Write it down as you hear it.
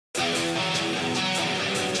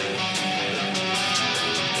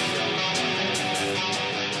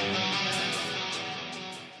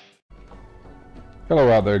Hello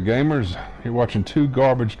out there, gamers. You're watching Two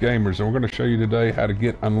Garbage Gamers, and we're going to show you today how to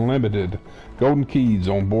get unlimited golden keys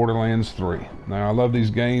on Borderlands 3. Now, I love these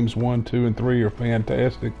games. 1, 2, and 3 are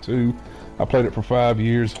fantastic. 2, I played it for 5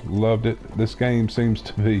 years, loved it. This game seems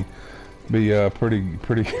to be pretty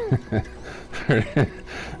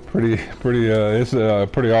it's a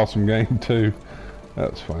pretty awesome game too.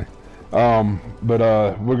 That's funny. We're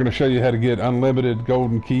going to show you how to get unlimited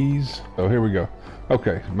golden keys. So here we go.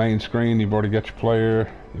 Okay, main screen, you've already got your player,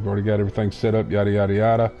 you've already got everything set up, yada yada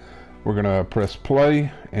yada. We're going to press play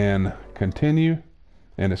and continue,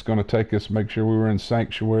 and it's going to take us, make sure we were in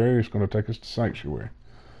Sanctuary, it's going to take us to Sanctuary.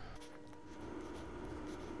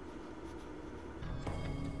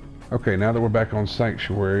 Okay, now that we're back on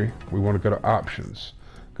Sanctuary, we want to go to Options,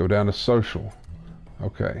 go down to Social.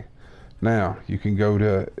 Okay, now you can go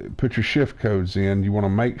to put your shift codes in. You want to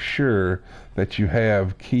make sure that you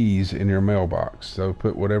have keys in your mailbox. So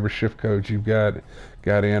put whatever shift codes you've got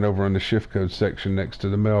in over in the shift code section next to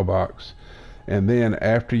the mailbox. And then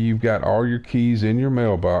after you've got all your keys in your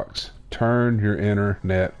mailbox, turn your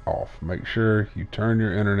internet off. Make sure you turn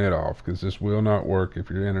your internet off, because this will not work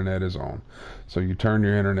if your internet is on. So you turn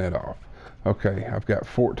your internet off. Okay, I've got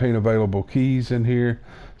 14 available keys in here.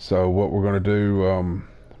 So what we're going to do,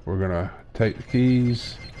 we're going to take the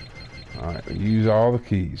keys. All right, use all the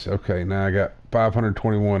keys. Okay, now I got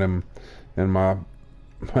 521 in my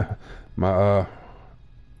my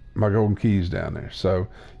golden keys down there. So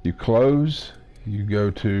you close, you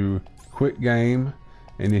go to quit game,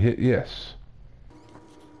 and you hit yes.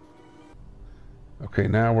 Okay,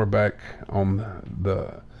 now we're back on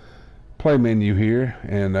the play menu here,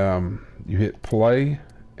 and you hit play,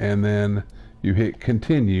 and then you hit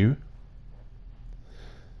continue,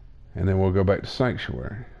 and then we'll go back to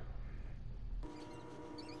Sanctuary.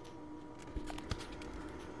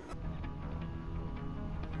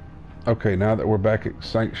 Okay, now that we're back at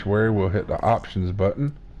Sanctuary, we'll hit the Options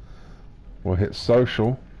button. We'll hit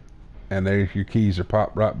Social, and there your keys are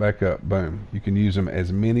popped right back up. Boom. You can use them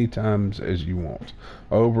as many times as you want,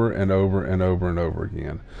 over and over and over and over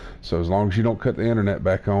again. So as long as you don't cut the internet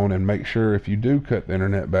back on, and make sure if you do cut the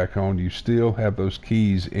internet back on, you still have those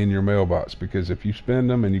keys in your mailbox, because if you spend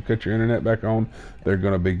them and you cut your internet back on, they're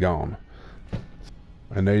going to be gone.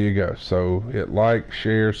 And there you go. So hit like,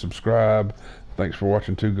 share, subscribe. Thanks for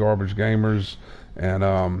watching Two Garbage Gamers, and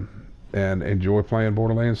enjoy playing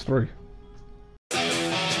Borderlands 3.